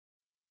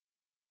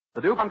The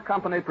DuPont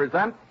Company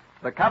presents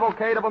the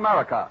Cavalcade of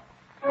America.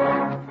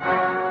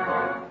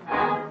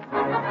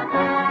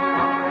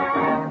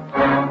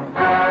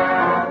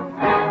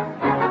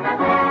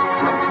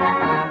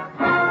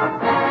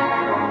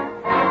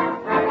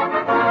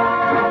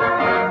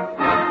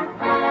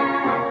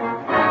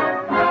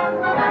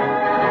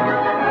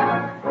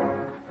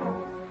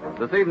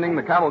 This evening,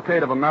 the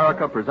Cavalcade of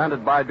America,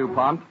 presented by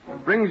DuPont,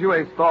 brings you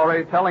a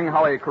story telling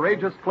how a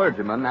courageous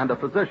clergyman and a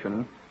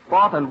physician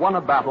fought and won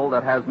a battle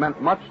that has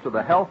meant much to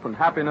the health and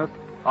happiness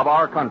of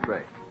our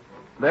country.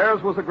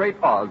 Theirs was a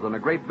great cause and a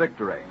great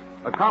victory,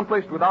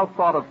 accomplished without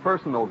thought of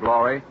personal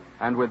glory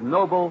and with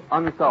noble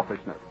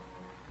unselfishness.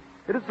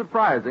 It is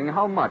surprising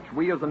how much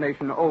we as a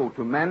nation owe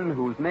to men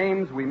whose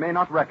names we may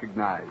not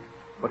recognize,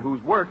 but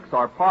whose works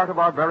are part of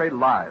our very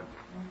lives.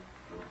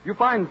 You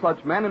find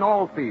such men in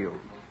all fields: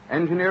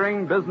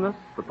 engineering, business,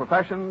 the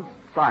professions,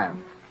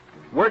 science,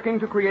 working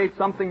to create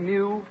something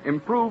new,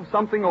 improve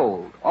something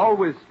old,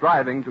 always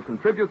striving to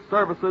contribute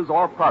services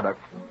or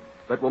products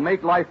that will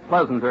make life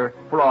pleasanter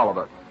for all of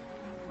us.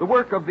 The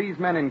work of these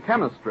men in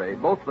chemistry,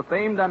 both the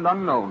famed and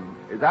unknown,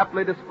 is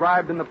aptly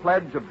described in the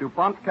pledge of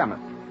DuPont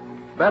chemists: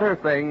 better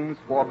things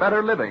for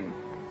better living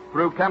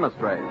through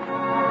chemistry.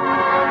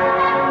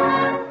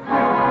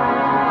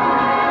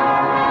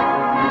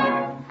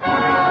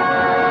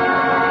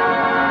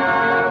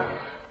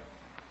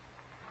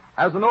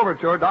 As an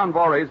overture, Don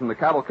Voorhees and the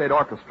Cavalcade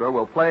Orchestra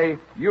will play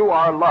You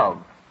Are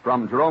Love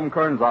from Jerome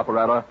Kern's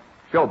operetta,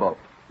 Showboat.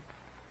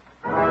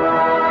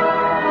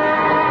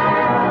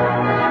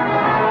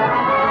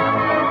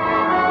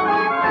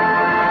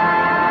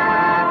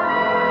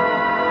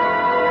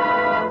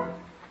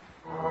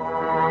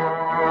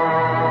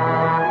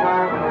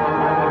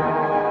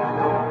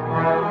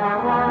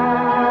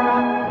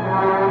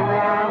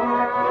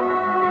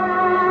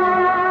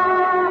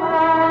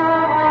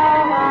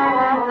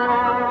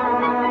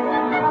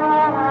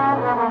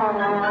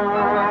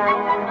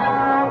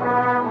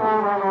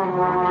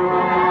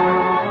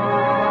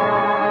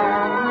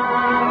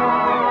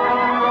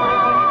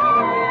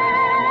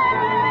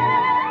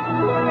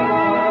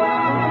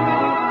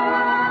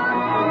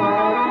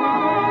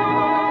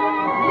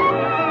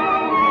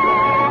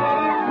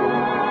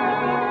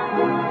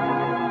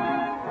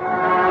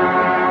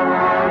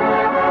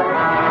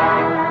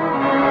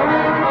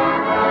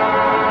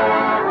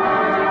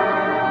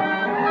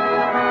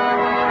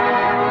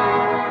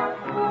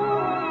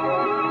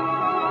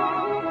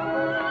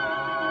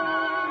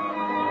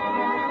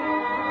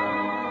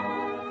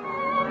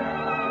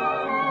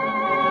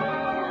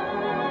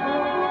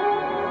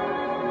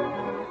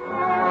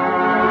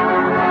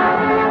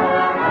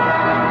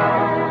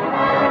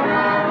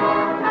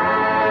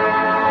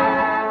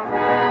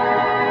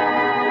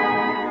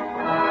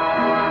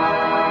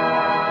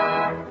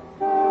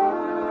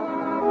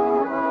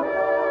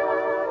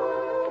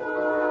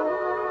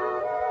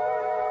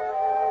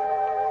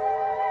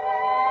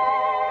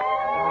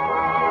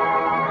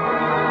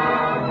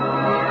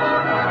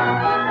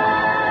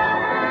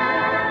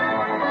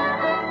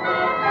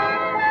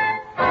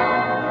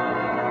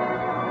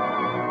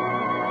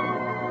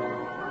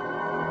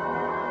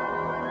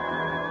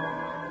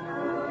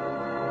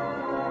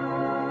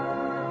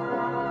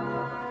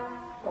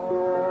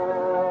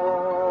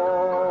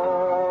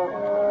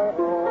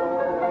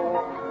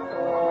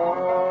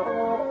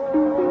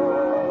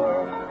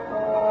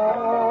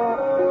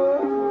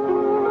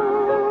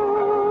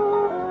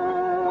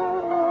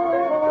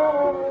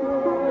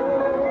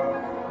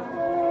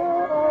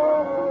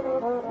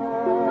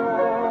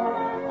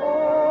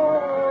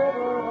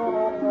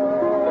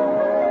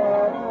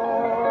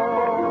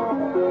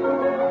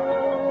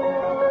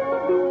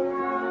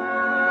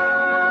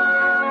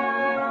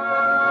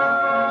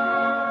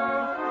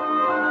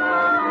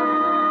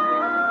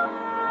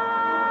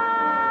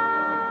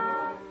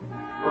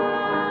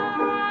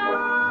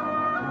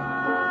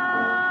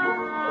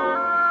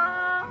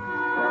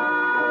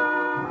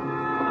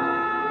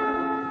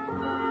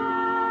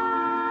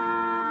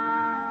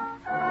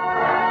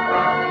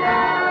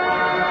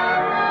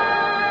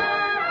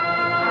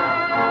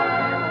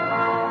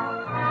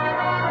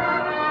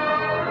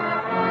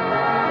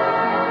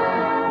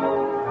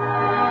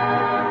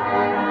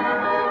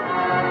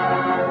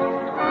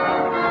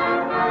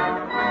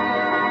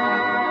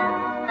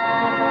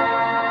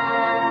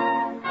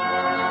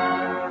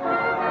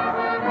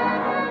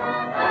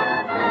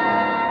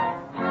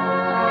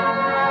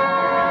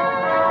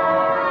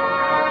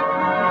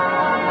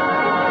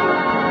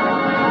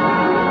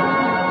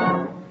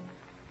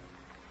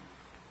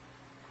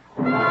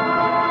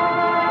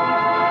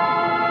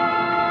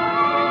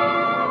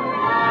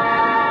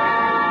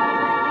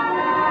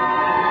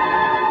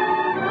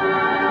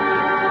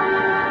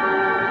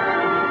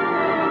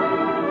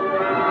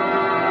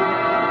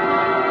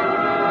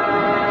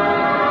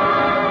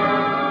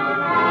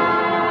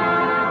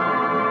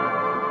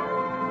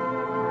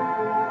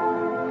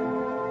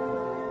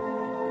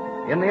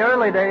 In the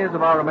early days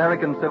of our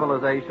American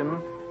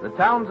civilization, the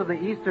towns of the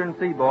eastern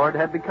seaboard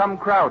had become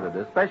crowded,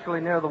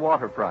 especially near the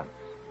waterfronts.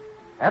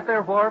 At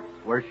their wharfs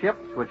were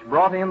ships which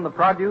brought in the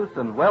produce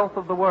and wealth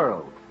of the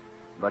world,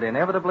 but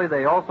inevitably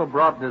they also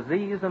brought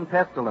disease and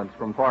pestilence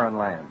from foreign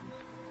lands.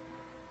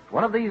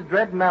 One of these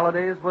dread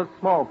maladies was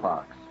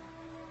smallpox.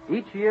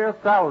 Each year,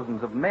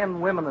 thousands of men,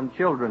 women, and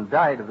children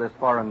died of this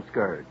foreign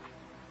scourge.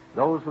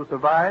 Those who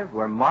survived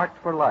were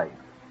marked for life.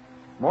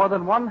 More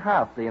than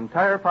one-half the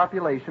entire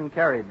population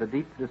carried the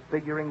deep,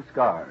 disfiguring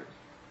scars.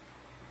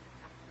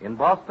 In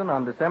Boston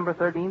on December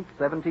 13th,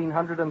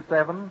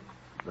 1707,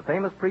 the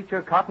famous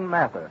preacher Cotton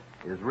Mather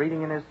is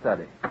reading in his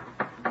study.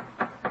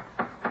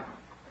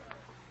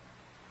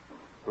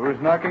 Who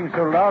is knocking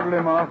so loudly,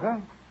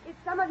 Martha? It's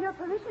some of your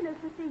parishioners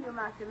to see you,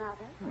 Master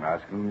Mather.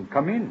 Ask them to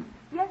come in.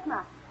 Yes,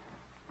 Master.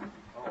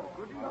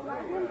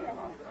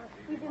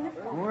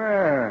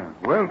 Well,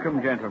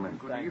 welcome, gentlemen.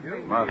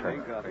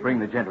 Martha, bring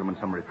the gentlemen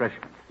some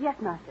refreshment. Yes,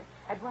 Master.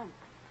 At once.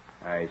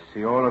 I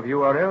see all of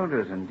you are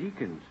elders and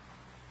deacons.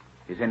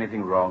 Is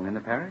anything wrong in the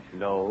parish?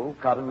 No,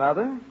 Cotton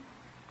Mather.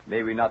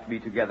 May we not be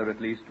together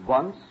at least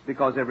once,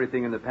 because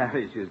everything in the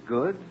parish is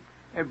good?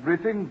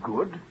 Everything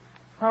good?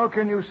 How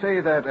can you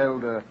say that,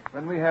 Elder,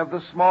 when we have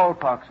the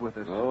smallpox with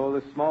us? Oh,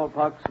 the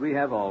smallpox we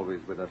have always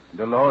with us.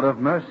 The Lord of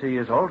mercy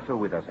is also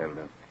with us,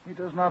 Elder. He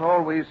does not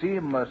always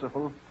seem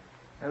merciful.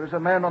 There is a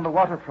man on the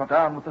waterfront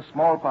down with the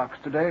smallpox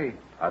today.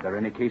 Are there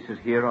any cases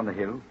here on the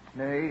hill?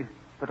 Nay,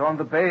 but on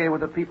the bay where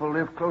the people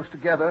live close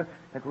together,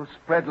 it will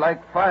spread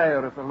like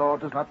fire if the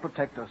Lord does not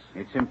protect us.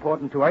 It's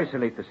important to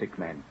isolate the sick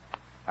man.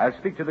 I'll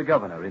speak to the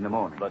governor in the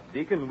morning. But,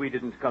 Deacon, we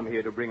didn't come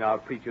here to bring our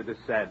preacher this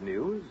sad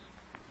news.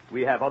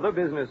 We have other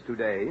business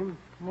today.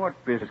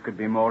 What business could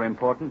be more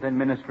important than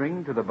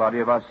ministering to the body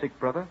of our sick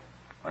brother?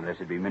 Unless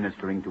it be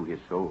ministering to his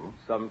soul.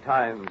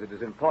 Sometimes it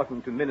is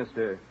important to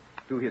minister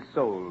to his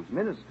soul's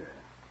minister.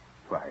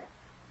 Why,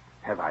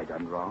 have I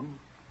done wrong?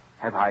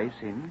 Have I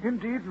sinned?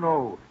 Indeed,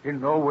 no. In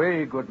no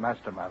way, good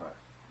Master Mather.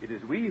 It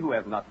is we who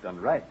have not done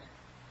right.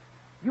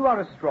 You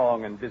are a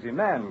strong and busy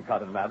man,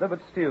 Cotton Mather,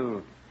 but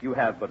still you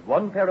have but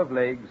one pair of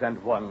legs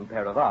and one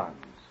pair of arms.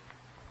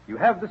 You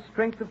have the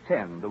strength of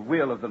 10, the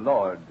will of the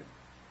Lord,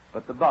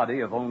 but the body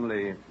of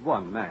only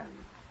one man.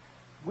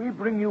 We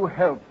bring you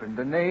help in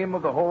the name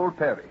of the whole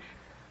parish.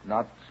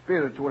 Not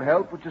spiritual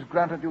help, which is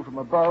granted you from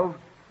above,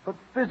 but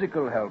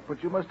physical help,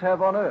 which you must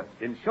have on earth.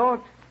 In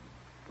short,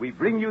 we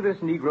bring you this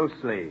Negro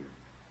slave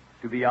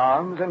to be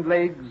arms and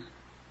legs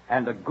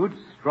and a good,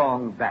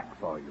 strong back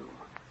for you.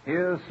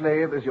 Here,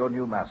 slave, is your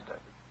new master.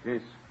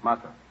 Yes,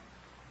 Master.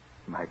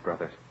 My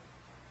brothers,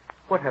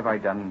 what have I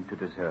done to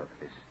deserve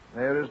this?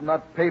 There is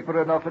not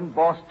paper enough in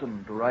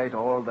Boston to write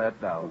all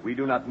that down. We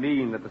do not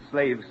mean that the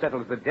slave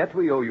settles the debt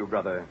we owe you,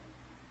 brother,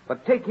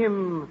 but take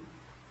him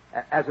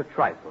as a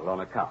trifle on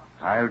account.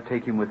 I'll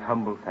take him with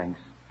humble thanks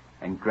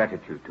and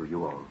gratitude to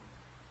you all.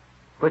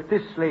 But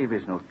this slave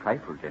is no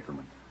trifle,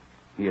 gentlemen.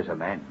 He is a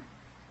man.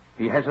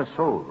 He has a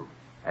soul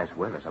as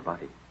well as a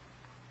body.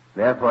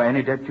 Therefore,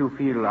 any debt you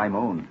feel I'm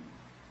owed,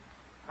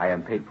 I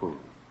am paid full.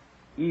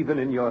 Even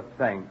in your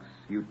thanks,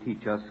 you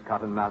teach us,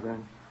 Cotton Mather.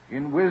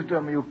 In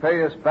wisdom, you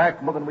pay us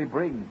back more than we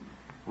bring.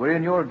 We're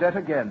in your debt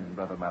again,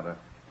 Brother Mather.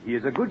 He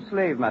is a good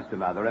slave, Master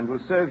Mather, and will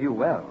serve you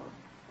well.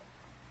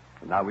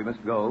 And now we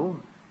must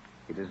go.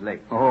 It is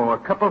late. Oh, a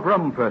cup of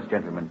rum first,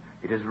 gentlemen.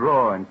 It is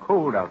raw and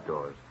cold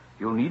outdoors.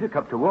 You'll need a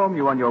cup to warm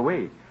you on your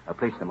way.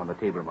 Place them on the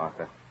table,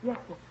 Martha. Yes,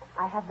 sir.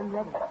 I have them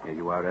ready. Here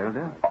you are,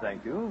 Elder.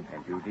 Thank you.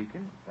 And you,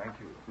 Deacon. Thank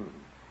you.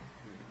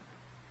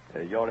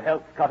 Your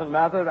health, Cotton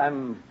Mather,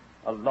 and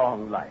a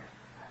long life.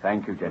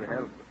 Thank you,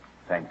 gentlemen.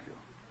 Thank you.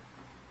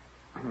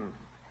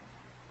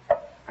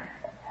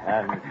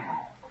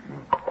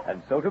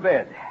 And so to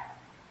bed.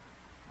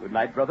 Good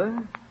night,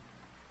 brother.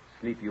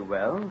 Sleep you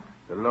well.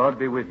 The Lord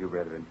be with you,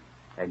 brethren,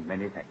 and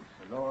many thanks.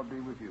 The Lord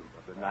be with you.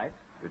 Good night.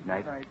 Good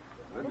night. Good night.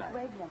 Good night. This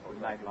way, gentlemen.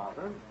 Good night,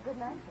 Martha. Good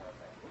night, sir.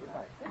 Good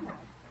night.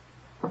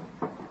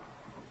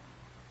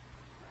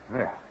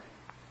 Well,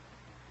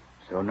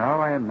 so now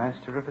I am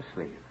master of a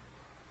slave,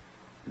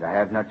 and I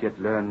have not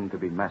yet learned to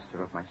be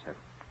master of myself.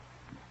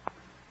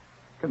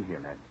 Come here,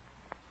 lad.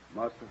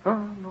 Master? Oh,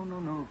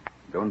 no.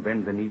 Don't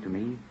bend the knee to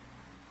me.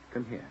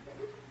 Come here.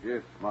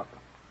 Yes, Master.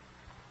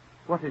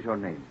 What is your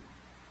name?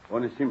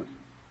 Onesimus.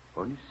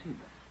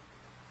 Onesimus.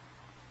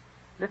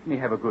 Let me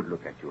have a good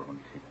look at you,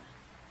 Onesimus.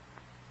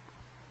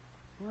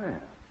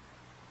 Well,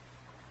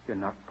 you're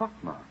not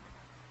pockmarked.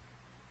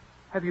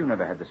 Have you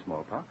never had the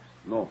smallpox?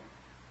 No.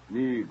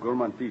 Me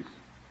gourmandise.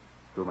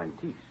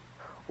 Gourmandise?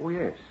 Oh,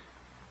 yes.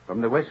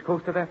 From the west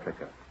coast of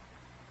Africa.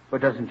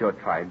 But doesn't your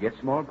tribe get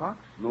smallpox?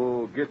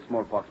 No get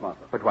smallpox,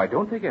 Master. But why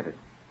don't they get it?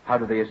 How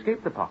do they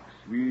escape the pox?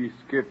 We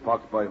escape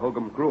pox by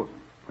Hogum Cross.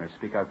 Well,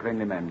 speak out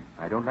plainly, man.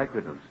 I don't like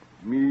riddles.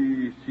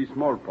 Me see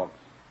smallpox.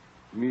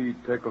 Me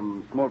take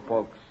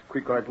smallpox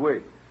quick right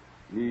way.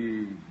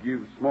 Me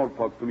give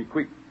smallpox to me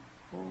quick.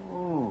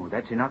 Oh,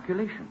 that's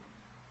inoculation.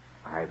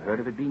 I've heard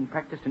of it being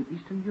practiced in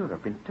Eastern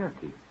Europe, in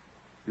Turkey.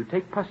 You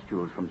take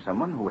pustules from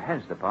someone who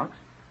has the pox,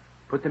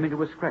 put them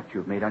into a scratch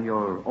you've made on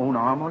your own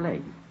arm or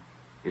leg.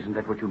 Isn't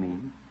that what you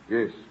mean?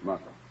 Yes,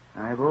 Master.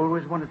 I've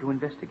always wanted to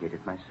investigate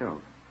it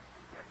myself.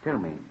 Tell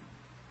me,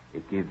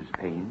 it gives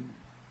pain?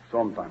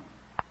 Sometime.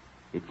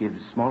 It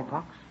gives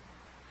smallpox?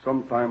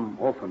 Sometime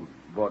often,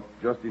 but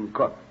just in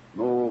cut.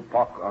 No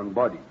pox on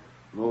body.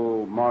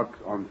 No marks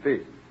on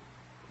face.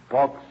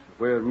 Pox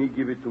where me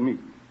give it to me.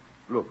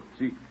 Look,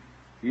 see.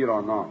 Here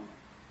on arm.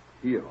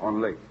 Here on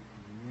leg.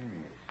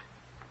 Yes.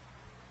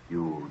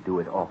 You do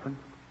it often?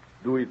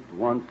 Do it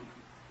once.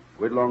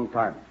 Wait long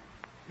time.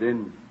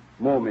 Then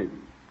more maybe.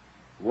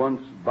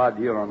 Once bad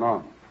here on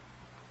arm.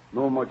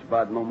 No much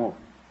bad no more.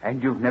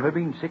 And you've never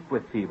been sick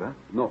with fever?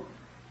 No.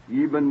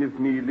 Even if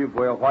me live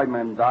where white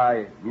man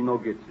die, me no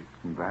get sick.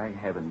 By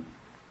heaven.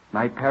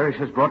 My parish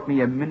has brought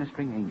me a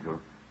ministering angel.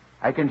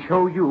 I can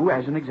show you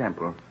as an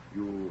example.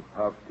 You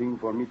have thing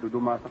for me to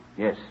do, master?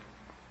 Yes.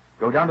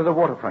 Go down to the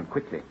waterfront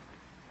quickly.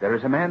 There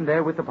is a man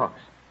there with the pox.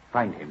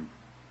 Find him.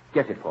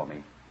 Get it for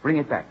me. Bring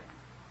it back.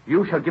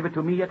 You shall give it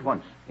to me at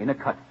once, in a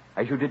cut,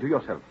 as you did to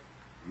yourself.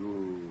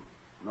 You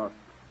not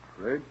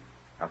afraid?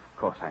 Of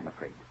course I'm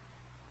afraid.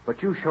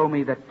 But you show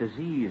me that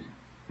disease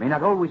may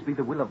not always be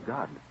the will of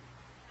God.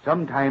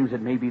 Sometimes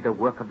it may be the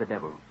work of the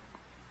devil.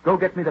 Go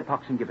get me the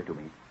pox and give it to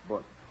me.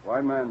 But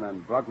white man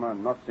and black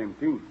man not same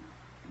thing.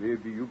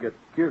 Maybe you get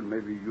killed,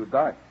 maybe you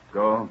die.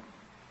 Go.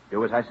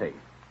 Do as I say.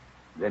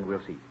 Then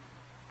we'll see.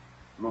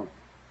 No.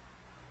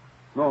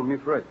 No, me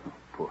afraid.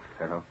 Poor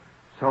fellow.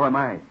 So am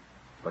I.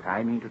 But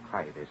I mean to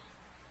try this.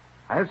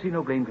 I'll see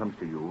no blame comes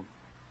to you.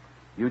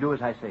 You do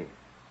as I say.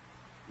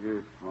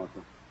 Yes,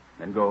 master.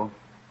 Then go.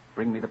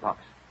 Bring me the pox.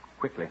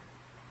 Quickly.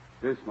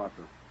 Yes,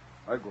 master.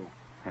 I go.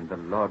 And the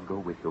Lord go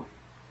with you.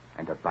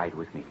 And abide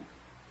with me.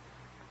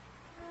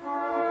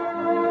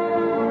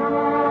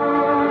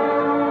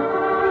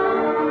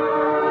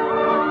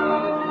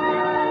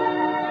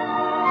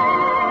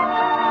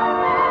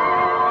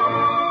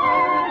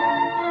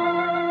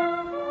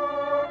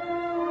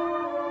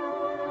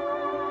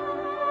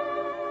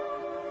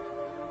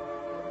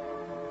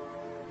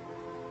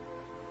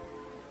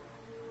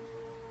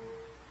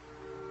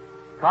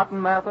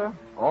 Cotton Mather,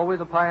 always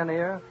a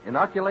pioneer,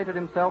 inoculated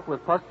himself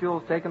with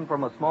pustules taken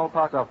from a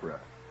smallpox sufferer.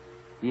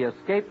 He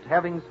escaped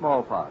having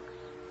smallpox.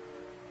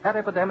 That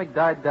epidemic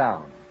died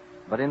down,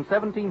 but in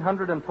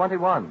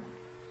 1721,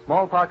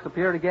 smallpox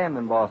appeared again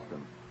in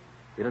Boston.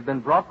 It had been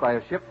brought by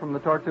a ship from the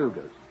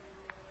Tortugas.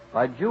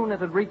 By June,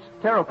 it had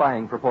reached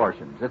terrifying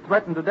proportions. It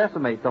threatened to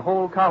decimate the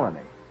whole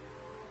colony.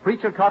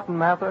 Preacher Cotton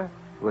Mather,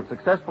 who had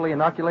successfully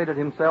inoculated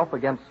himself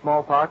against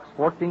smallpox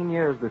 14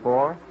 years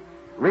before,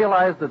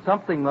 realized that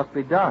something must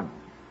be done.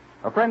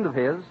 A friend of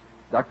his,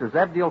 Dr.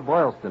 Zabdiel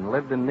Boylston,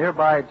 lived in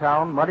nearby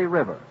town Muddy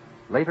River,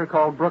 later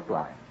called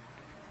Brookline.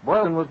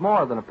 Boylston was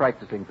more than a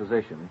practicing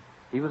physician.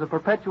 He was a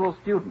perpetual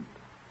student.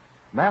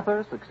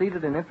 Mather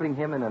succeeded in interesting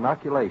him in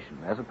inoculation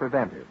as a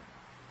preventive.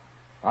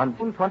 On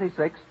June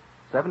 26,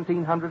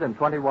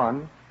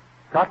 1721,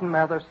 Cotton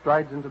Mather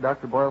strides into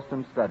Dr.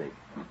 Boylston's study.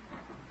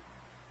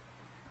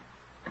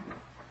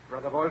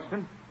 Brother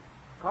Boylston?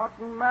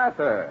 Cotton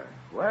Mather.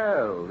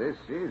 Well, this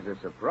is a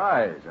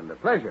surprise and a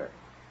pleasure.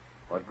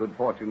 What good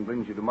fortune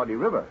brings you to Muddy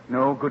River?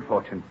 No good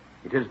fortune.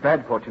 It is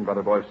bad fortune,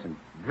 Brother Boylston.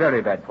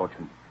 Very bad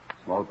fortune.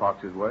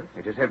 Smallpox is worse?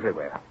 It is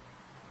everywhere.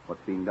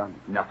 What's being done?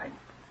 Nothing.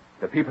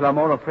 The people are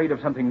more afraid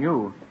of something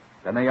new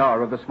than they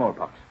are of the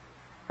smallpox.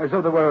 As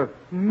though there were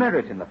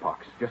merit in the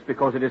pox, just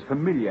because it is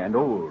familiar and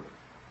old.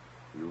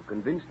 You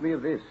convinced me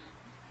of this.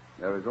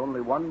 There is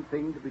only one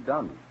thing to be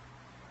done.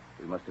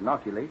 We must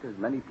inoculate as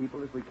many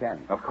people as we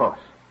can. Of course.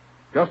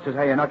 Just as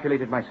I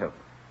inoculated myself.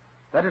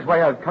 That is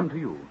why I've come to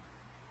you.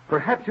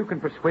 Perhaps you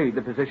can persuade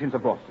the physicians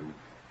of Boston.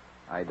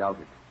 I doubt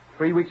it.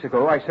 3 weeks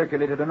ago, I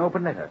circulated an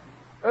open letter,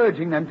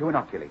 urging them to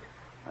inoculate.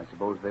 I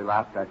suppose they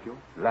laughed at you?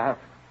 Laughed?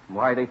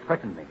 Why, they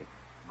threatened me.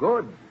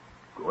 Good.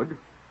 Good?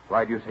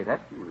 Why do you say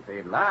that? If they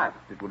had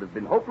laughed, it would have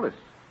been hopeless.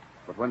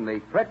 But when they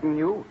threaten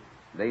you,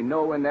 they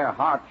know in their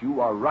hearts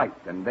you are right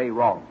and they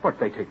wrong. But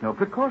they take no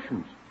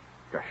precautions.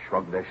 Just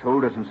shrug their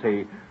shoulders and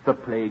say, the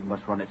plague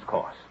must run its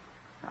course.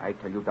 I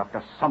tell you,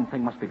 Doctor,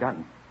 something must be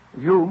done.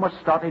 You must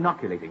start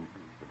inoculating.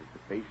 But if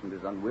the patient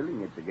is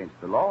unwilling, it's against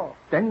the law.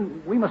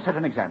 Then we must set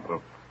an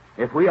example.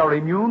 If we are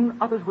immune,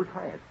 others will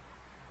try it.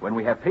 When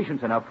we have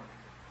patience enough,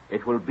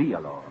 it will be a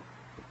law.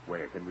 But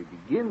where can we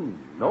begin?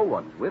 No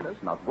one's with us,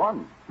 not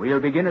one. We'll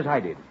begin as I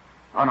did,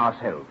 on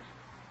ourselves.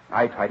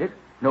 I tried it.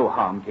 No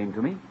harm came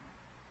to me.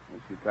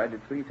 Yes, you tried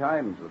it 3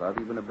 times without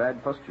even a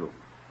bad pustule.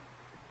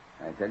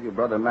 I tell you,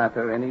 Brother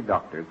Mather, any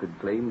doctor could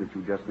claim that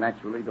you just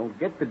naturally don't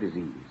get the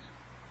disease.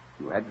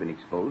 You had been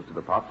exposed to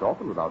the pox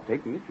often without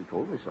taking it. You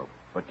told me so.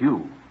 But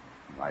you?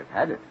 I've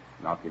had it.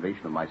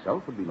 Inoculation of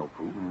myself would be no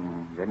proof.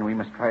 Then we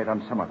must try it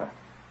on some other.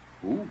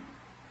 Who?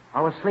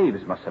 Our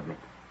slaves must submit.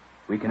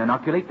 We can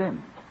inoculate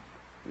them.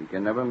 We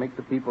can never make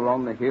the people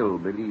on the hill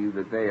believe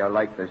that they are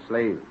like their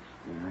slaves.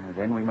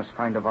 Then we must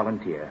find a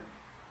volunteer.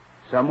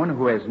 Someone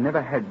who has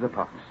never had the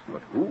pox.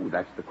 But who?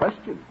 That's the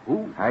question.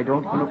 Who? I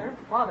don't know.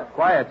 Father.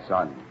 Quiet,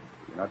 son.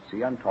 Do you not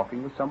see I'm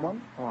talking with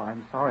someone? Oh,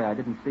 I'm sorry I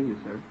didn't see you,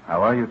 sir.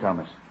 How are you,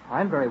 Thomas?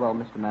 I'm very well,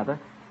 Mr. Mather,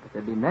 but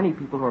there'd be many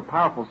people who are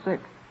powerful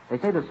sick. They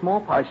say the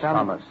smallpox...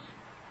 Thomas.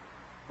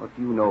 What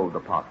do you know of the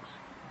pox?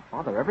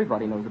 Father,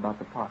 everybody knows about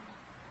the pox.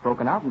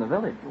 broken out in the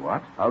village.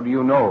 What? How do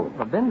you know?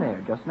 I've been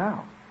there just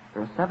now.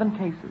 There are 7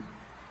 cases.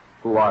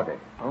 Who are they?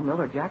 Oh,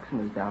 Miller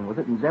Jackson is down with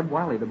it, and Zeb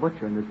Wiley, the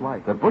butcher, and his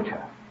wife. The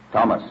butcher?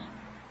 Thomas,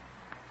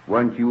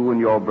 weren't you and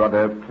your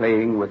brother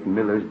playing with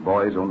Miller's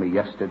boys only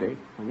yesterday?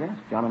 Well, yes,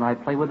 John and I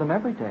play with them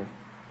every day.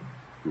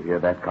 You hear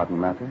that, Cotton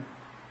Mather?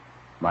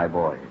 My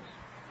boys.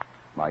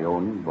 My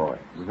own boys.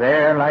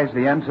 There lies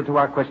the answer to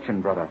our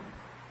question, brother.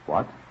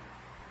 What?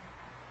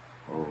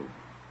 Oh,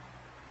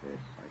 yes,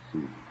 I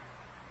see.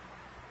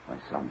 My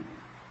son.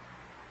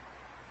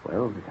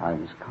 Well, the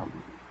time has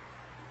come.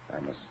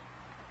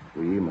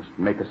 We must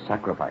make a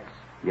sacrifice.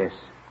 Yes.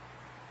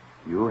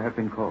 You have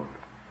been called.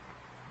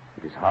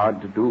 It is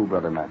hard to do,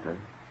 Brother Mather.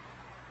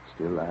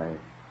 Still,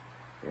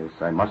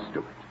 I must do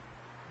it.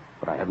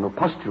 But I have no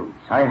pustules.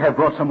 I have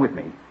brought some with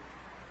me.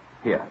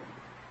 Here.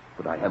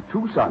 But I have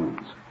 2 sons.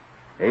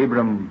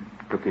 Abram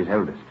took his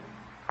eldest.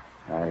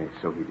 Aye,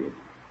 so he did.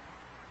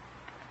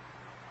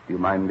 Do you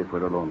mind if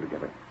we're alone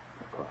together?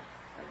 Of course.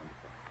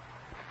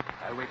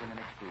 I'll wait in the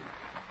next room.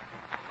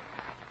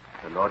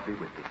 The Lord be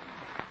with thee.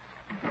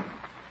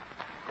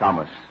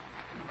 Thomas,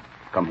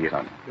 come here,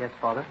 son. Yes,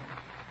 Father.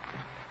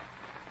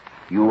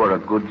 You are a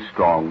good,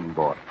 strong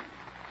boy.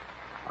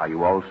 Are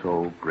you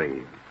also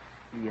brave?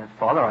 Yes,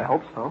 Father, I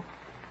hope so.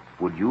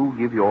 Would you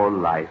give your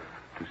life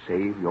to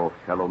save your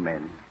fellow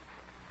men?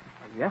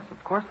 Yes,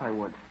 of course I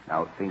would.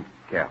 Now think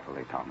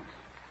carefully, Thomas.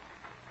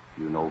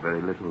 You know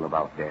very little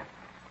about death.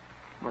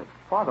 But,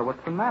 Father,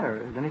 what's the matter?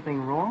 Is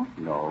anything wrong?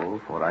 No,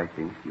 for I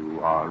think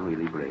you are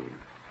really brave.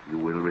 You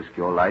will risk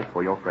your life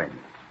for your friends.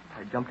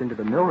 I jumped into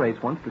the mill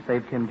race once to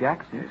save Tim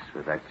Jackson. Yes,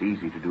 but that's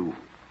easy to do.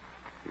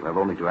 You have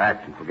only to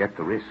act and forget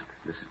the risk.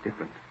 This is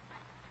different.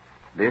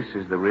 This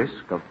is the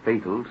risk of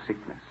fatal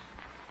sickness,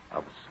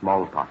 of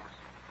smallpox.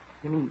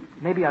 You mean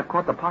maybe I've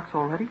caught the pox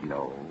already?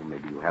 No,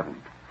 maybe you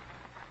haven't.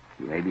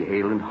 You may be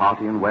hale and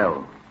hearty and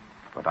well,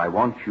 but I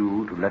want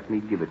you to let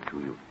me give it to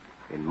you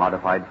in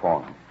modified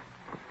form.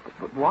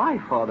 But why,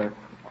 Father?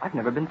 I've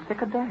never been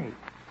sick a day.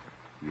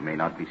 You may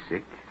not be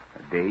sick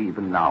a day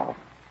even now,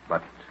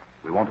 but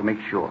we want to make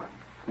sure.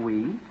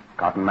 We?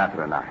 Cotton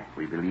Mather and I.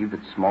 We believe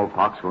that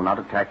smallpox will not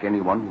attack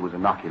anyone who is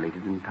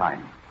inoculated in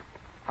time.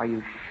 Are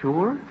you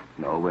sure?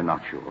 No, we're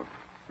not sure.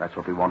 That's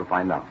what we want to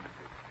find out.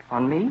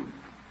 On me?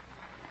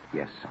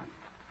 Yes, son.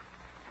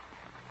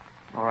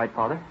 All right,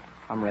 Father.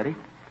 I'm ready.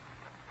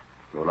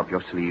 Roll up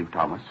your sleeve,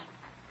 Thomas.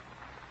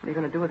 What are you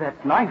going to do with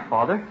that knife,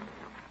 Father?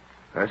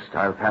 First,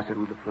 I'll pass it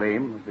through the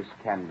flame of this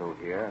candle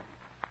here.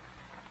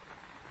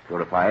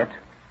 Purify it.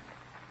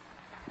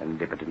 Then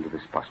dip it into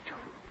this pustule.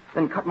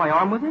 Then cut my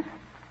arm with it?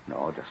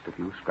 No, just a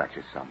few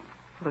scratches, son.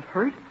 Will it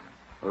hurt?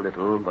 A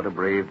little, but a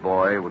brave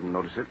boy wouldn't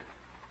notice it.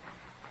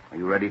 Are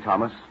you ready,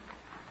 Thomas?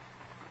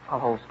 I'll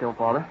hold still,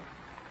 Father.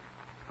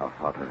 Our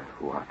Father,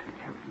 who art in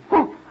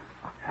heaven,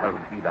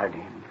 hallowed be thy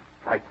name.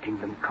 Thy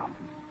kingdom come.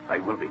 Thy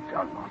will be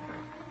done on earth.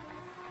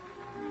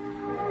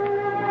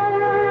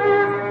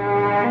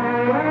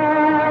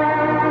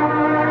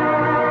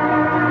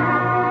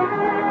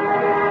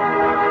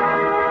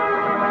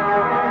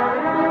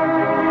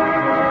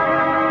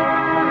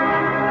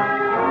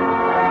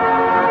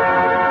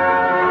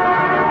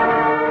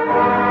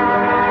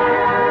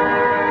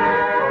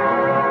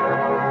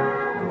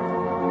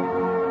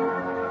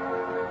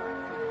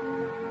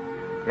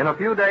 In a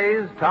few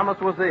days, Thomas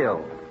was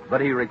ill,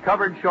 but he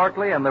recovered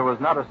shortly, and there was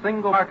not a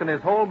single mark in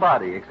his whole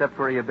body except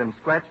where he had been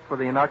scratched for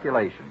the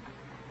inoculation.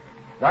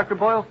 Dr.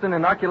 Boylston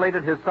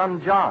inoculated his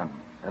son John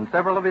and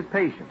several of his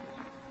patients.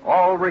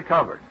 All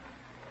recovered.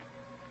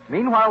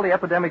 Meanwhile, the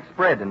epidemic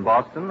spread in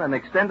Boston and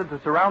extended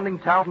to surrounding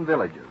towns and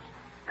villages.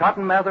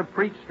 Cotton Mather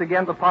preached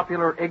again the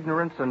popular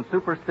ignorance and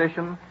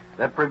superstition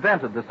that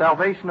prevented the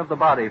salvation of the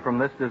body from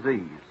this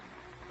disease.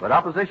 But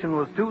opposition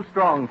was too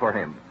strong for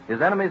him.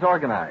 His enemies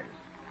organized.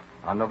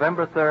 On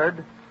November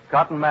 3rd,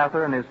 Cotton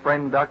Mather and his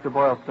friend Dr.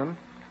 Boylston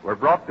were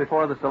brought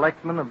before the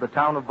selectmen of the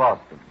town of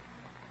Boston.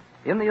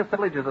 In the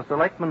assemblage is a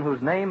selectman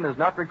whose name is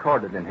not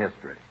recorded in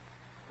history.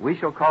 We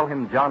shall call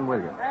him John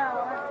Williams.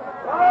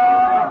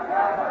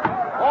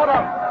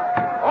 Order!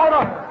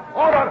 Order!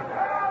 Order!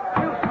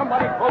 Will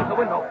somebody close the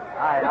window?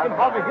 We can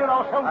hardly hear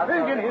ourselves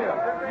think in here.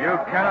 You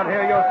cannot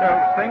hear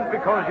yourselves think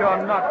because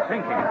you're not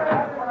thinking.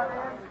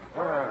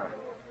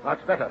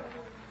 That's better.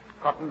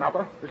 Cotton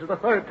Mather, this is the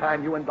 3rd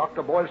time you and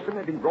Dr. Boylston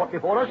have been brought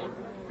before us.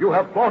 You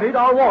have flouted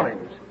our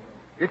warnings.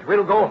 It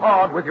will go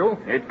hard with you.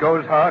 It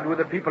goes hard with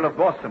the people of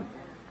Boston.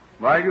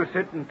 While you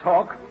sit and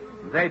talk,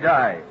 they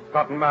die.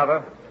 Cotton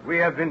Mather, we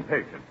have been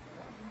patient.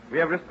 We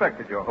have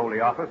respected your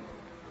holy office,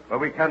 but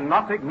we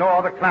cannot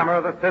ignore the clamor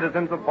of the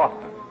citizens of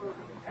Boston.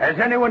 Has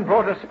anyone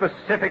brought a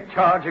specific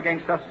charge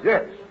against us?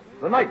 Yes,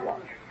 the night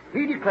watch.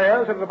 He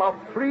declares that at about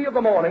 3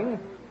 a.m,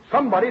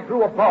 somebody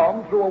threw a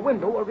bomb through a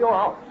window of your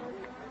house.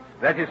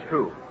 That is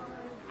true.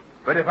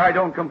 But if I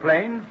don't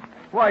complain,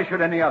 why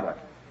should any other?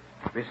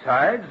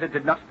 Besides, it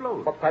did not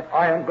explode. But that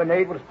iron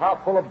grenade was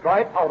half full of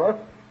dry powder.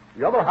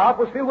 The other half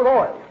was filled with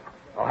oil.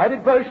 Now, had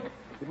it burst,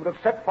 it would have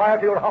set fire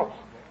to your house.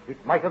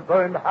 It might have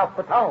burned half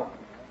the town.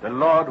 The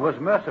Lord was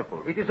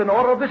merciful. It is an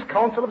order of this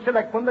Council of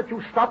Selectmen that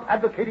you stop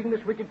advocating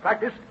this wicked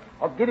practice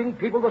of giving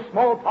people the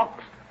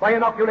smallpox by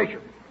inoculation.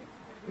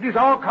 It is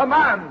our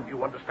command,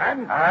 you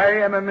understand? I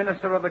am a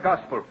minister of the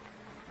gospel,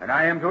 and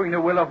I am doing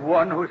the will of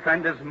one whose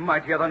hand is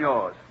mightier than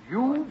yours.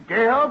 You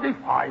dare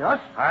defy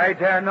us? I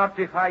dare not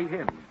defy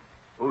him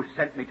who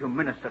sent me to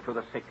minister to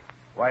the sick.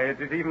 Why, it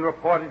is even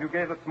reported you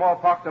gave the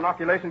smallpox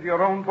inoculation to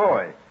your own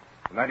boy,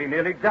 and that he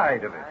nearly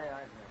died of it.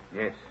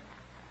 Yes.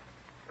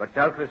 But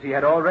doubtless he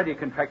had already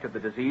contracted the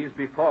disease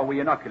before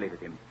we inoculated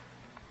him.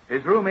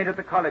 His roommate at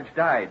the college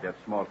died of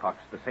smallpox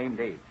the same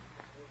day.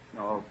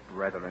 Oh,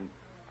 brethren,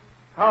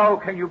 how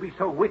can you be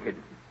so wicked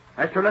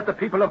as to let the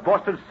people of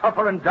Boston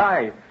suffer and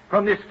die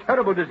from this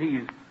terrible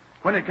disease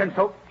when it can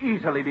so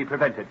easily be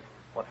prevented?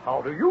 But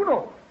how do you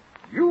know?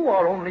 You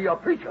are only a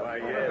preacher.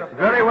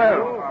 Very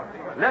well.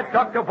 Let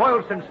Dr.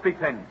 Boylston speak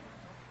then.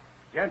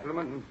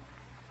 Gentlemen,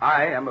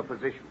 I am a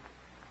physician.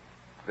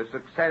 The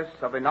success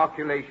of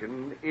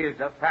inoculation is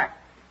a fact.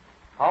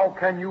 How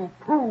can you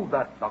prove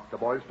that, Dr.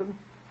 Boylston?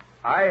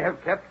 I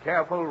have kept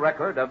careful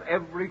record of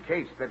every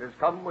case that has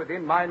come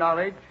within my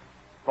knowledge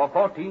for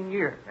 14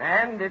 years.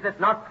 And is it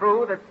not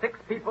true that 6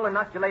 people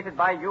inoculated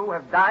by you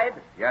have died?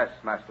 Yes,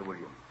 Master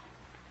Williams.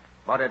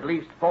 But at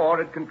least 4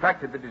 had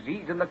contracted the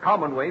disease in the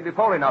common way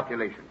before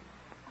inoculation.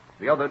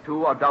 The other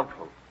 2 are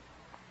doubtful.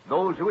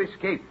 Those who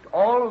escaped,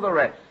 all the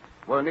rest,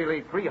 were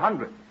nearly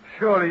 300.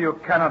 Surely you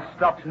cannot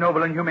stop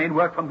noble and humane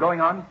work from going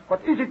on?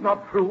 But is it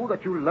not true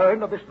that you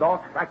learned of this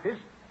dark practice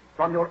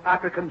from your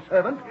African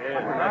servant?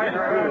 Yes, that is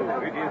true.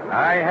 It is.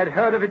 I had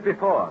heard of it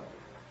before.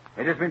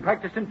 It has been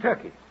practiced in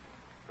Turkey.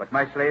 But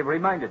my slave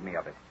reminded me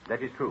of it.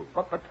 That is true.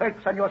 But the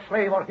Turks and your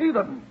slave are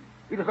heathen.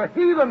 It is a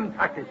heathen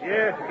practice.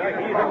 Yes, it's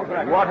a heathen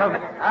practice. What of...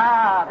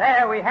 Ah,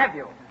 there we have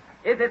you.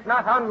 Is it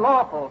not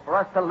unlawful for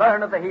us to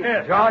learn of the heathen?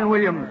 Yes. John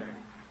Williams,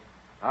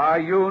 are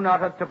you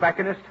not a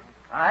tobacconist?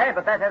 Aye,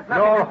 but that has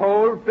nothing Your to...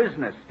 whole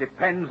business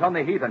depends on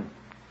the heathen.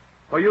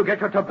 For you get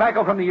your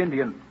tobacco from the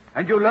Indian,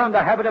 and you learn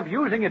the habit of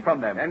using it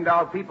from them. And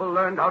our people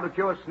learned how to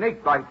cure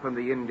snake bite from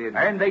the Indians.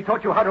 And they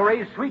taught you how to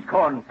raise sweet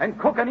corn and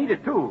cook and eat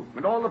it, too.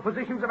 And all the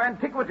physicians of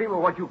antiquity were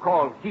what you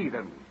call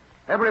heathen.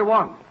 Every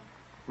one.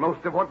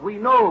 Most of what we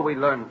know we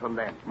learned from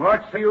them.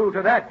 What say you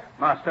to that,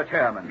 Master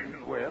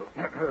Chairman? Well,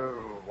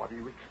 what do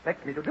you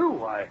expect me to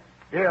do? I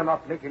dare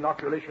not make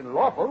inoculation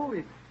lawful,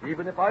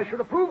 even if I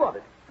should approve of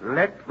it.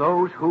 Let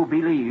those who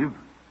believe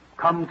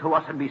come to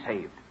us and be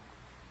saved.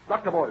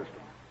 Dr.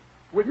 Boylston,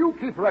 will you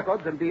keep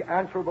records and be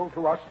answerable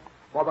to us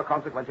for the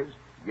consequences?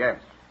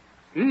 Yes.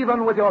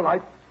 Even with your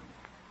life?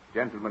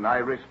 Gentlemen, I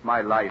risk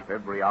my life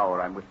every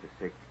hour I'm with the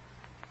sick.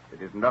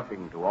 It is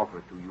nothing to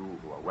offer to you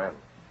who are well.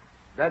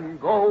 Then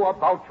go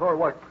about your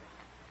work.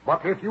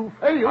 But if you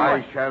fail...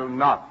 I shall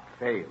not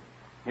fail.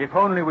 If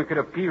only we could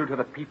appeal to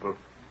the people.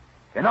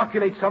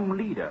 Inoculate some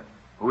leader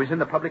who is in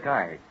the public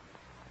eye.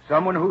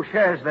 Someone who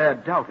shares their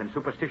doubt and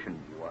superstition.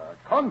 You are a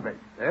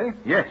convict, eh?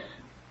 Yes.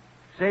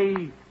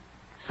 Say,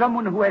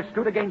 someone who has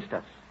stood against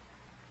us.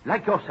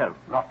 Like yourself.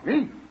 Not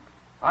me.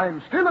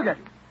 I'm still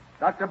against you.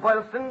 Dr.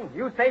 Boylston,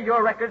 you say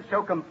your records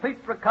show complete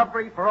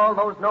recovery for all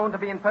those known to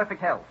be in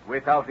perfect health.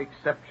 Without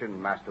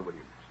exception, Master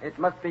Williams. It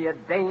must be a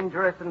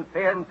dangerous and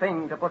fearsome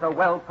thing to put a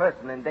well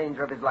person in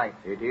danger of his life.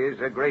 It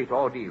is a great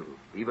ordeal,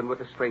 even with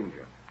a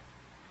stranger.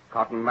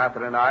 Cotton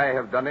Mather and I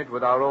have done it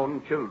with our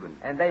own children.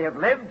 And they have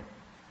lived?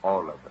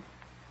 All of them.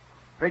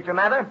 Preacher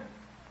Mather,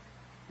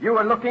 you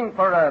were looking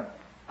for a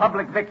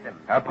public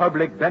victim. A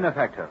public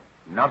benefactor,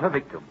 not a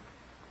victim.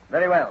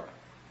 Very well.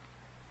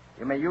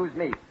 You may use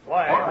me.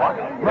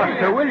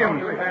 Master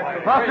Williams,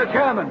 Master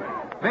Chairman,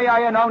 may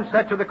I announce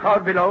that to the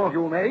crowd below?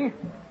 You may.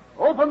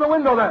 Open the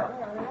window there.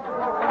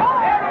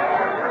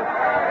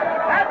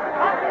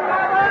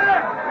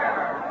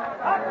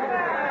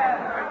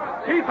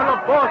 People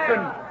of Boston,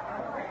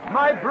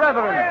 my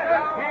brethren,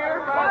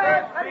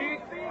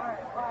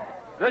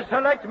 the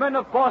selectmen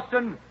of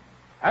Boston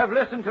have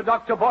listened to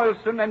Dr.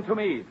 Boylston and to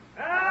me.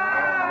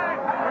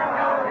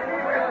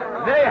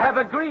 They have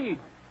agreed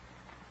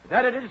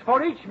that it is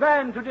for each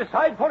man to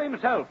decide for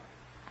himself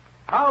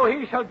how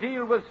he shall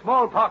deal with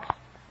smallpox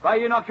by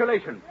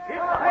inoculation.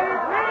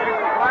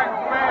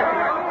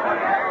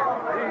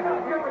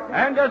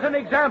 And as an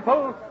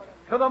example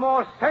to the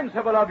more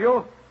sensible of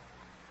you,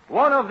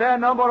 one of their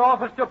number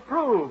offers to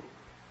prove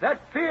that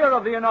fear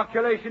of the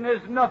inoculation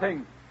is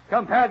nothing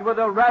compared with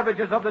the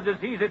ravages of the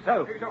disease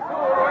itself.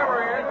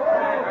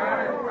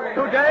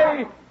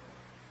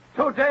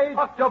 Today,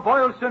 Dr.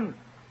 Boylston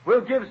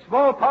will give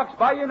smallpox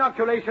by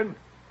inoculation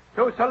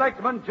to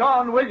Selectman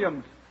John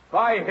Williams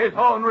by his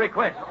own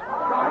request.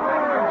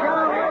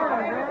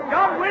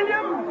 John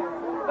Williams,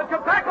 the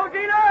tobacco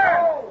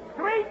dealer!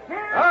 3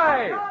 cheers!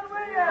 Aye. John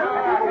Williams!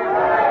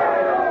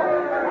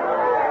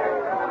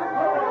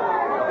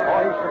 The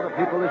voice of the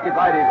people is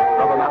divided,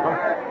 Brother Mather.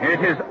 It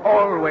is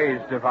always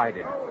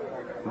divided.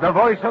 The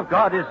voice of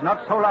God is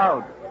not so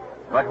loud,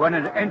 but when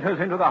it enters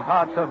into the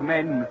hearts of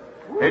men,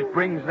 it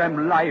brings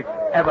them life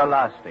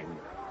everlasting.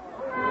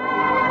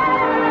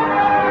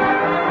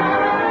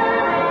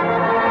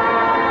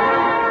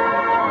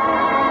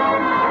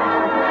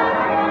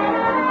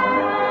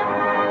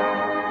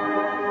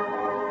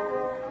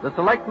 The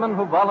selectmen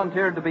who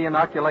volunteered to be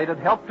inoculated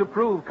helped to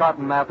prove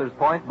Cotton Mather's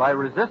point by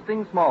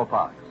resisting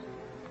smallpox.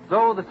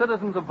 So the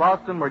citizens of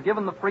Boston were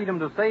given the freedom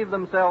to save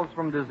themselves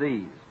from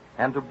disease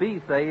and to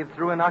be saved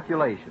through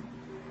inoculation.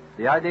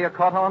 The idea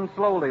caught on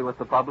slowly with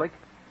the public,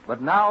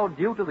 but now,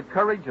 due to the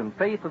courage and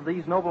faith of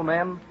these noble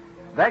men,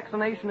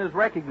 vaccination is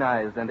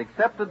recognized and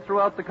accepted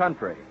throughout the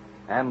country,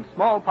 and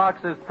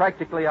smallpox is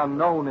practically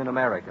unknown in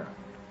America.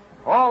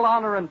 All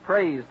honor and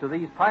praise to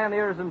these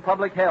pioneers in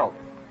public health,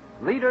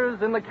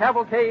 leaders in the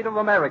Cavalcade of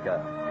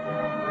America.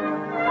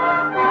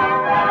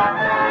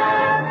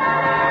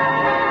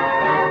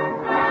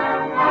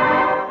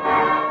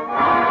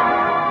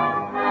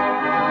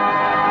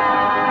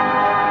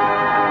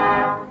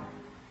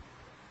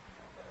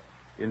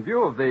 In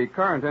view of the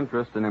current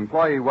interest in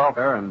employee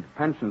welfare and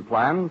pension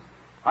plans,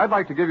 I'd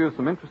like to give you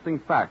some interesting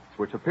facts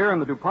which appear in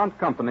the DuPont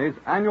Company's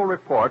annual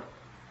report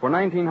for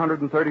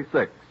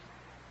 1936.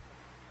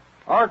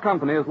 Our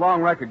company has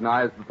long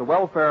recognized that the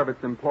welfare of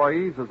its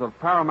employees is of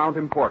paramount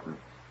importance.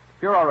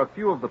 Here are a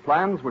few of the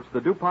plans which the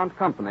DuPont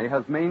Company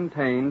has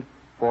maintained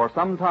for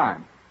some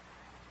time.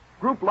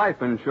 Group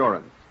life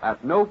insurance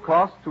at no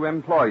cost to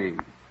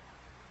employees.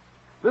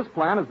 This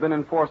plan has been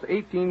in force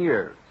 18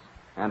 years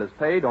and is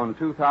paid on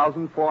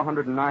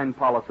 2,409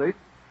 policies,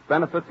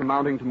 benefits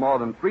amounting to more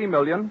than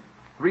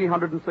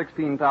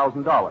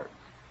 $3,316,000.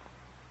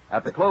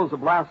 At the close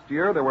of last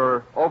year, there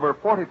were over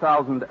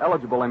 40,000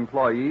 eligible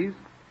employees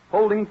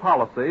holding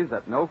policies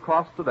at no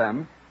cost to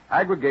them,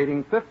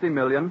 aggregating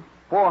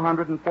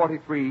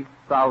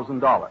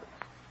 $50,443,000.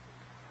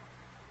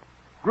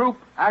 Group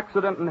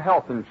accident and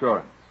health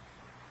insurance.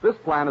 This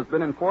plan has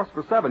been in force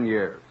for 7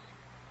 years.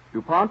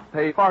 DuPont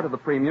pays part of the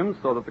premiums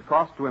so that the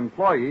cost to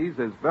employees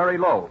is very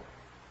low.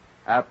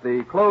 At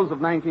the close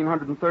of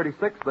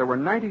 1936, there were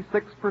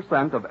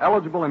 96% of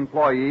eligible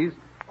employees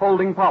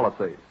holding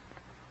policies.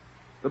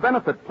 The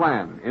benefit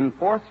plan in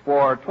force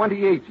for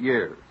 28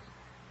 years.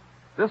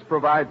 This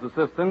provides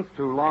assistance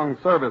to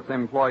long-service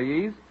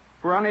employees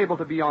who are unable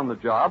to be on the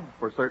job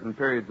for certain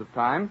periods of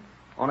time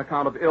on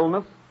account of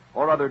illness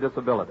or other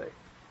disability.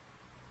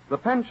 The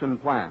pension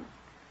plan.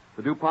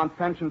 The DuPont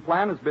pension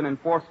plan has been in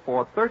force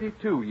for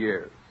 32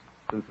 years,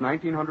 since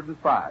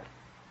 1905.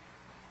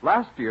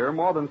 Last year,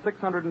 more than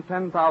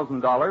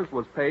 $610,000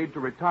 was paid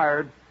to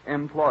retired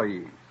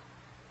employees.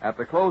 At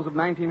the close of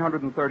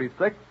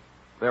 1936,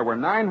 there were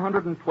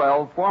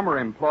 912 former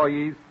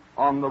employees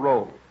on the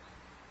rolls.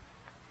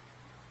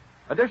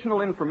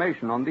 Additional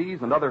information on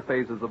these and other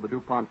phases of the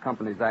DuPont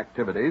Company's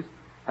activities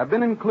have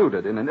been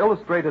included in an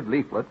illustrated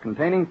leaflet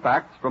containing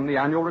facts from the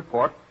annual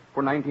report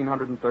for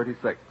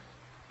 1936.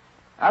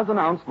 As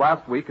announced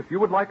last week, if you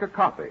would like a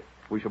copy,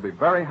 we shall be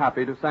very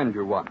happy to send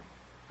you one.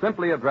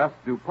 Simply address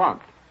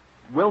DuPont,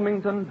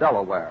 Wilmington,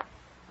 Delaware,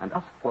 and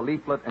ask for a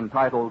leaflet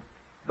entitled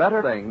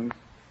Better Things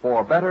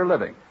for Better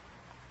Living.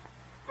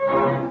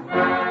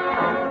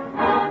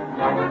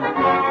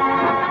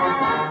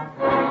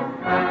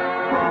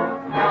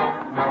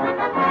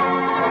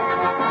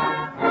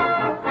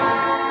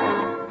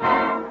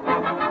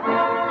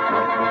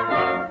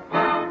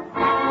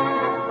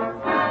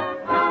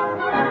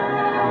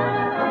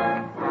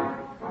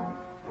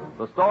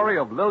 The story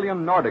of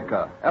Lillian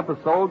Nordica,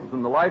 episodes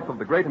in the life of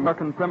the great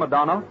American prima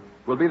donna,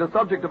 will be the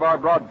subject of our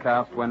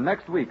broadcast when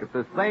next week at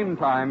this same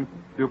time,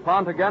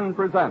 DuPont again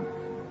presents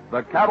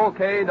the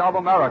Cavalcade of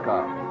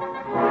America.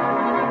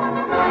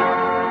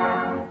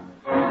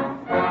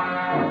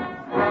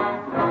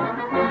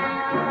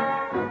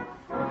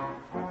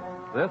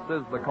 This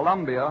is the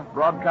Columbia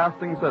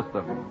Broadcasting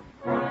System.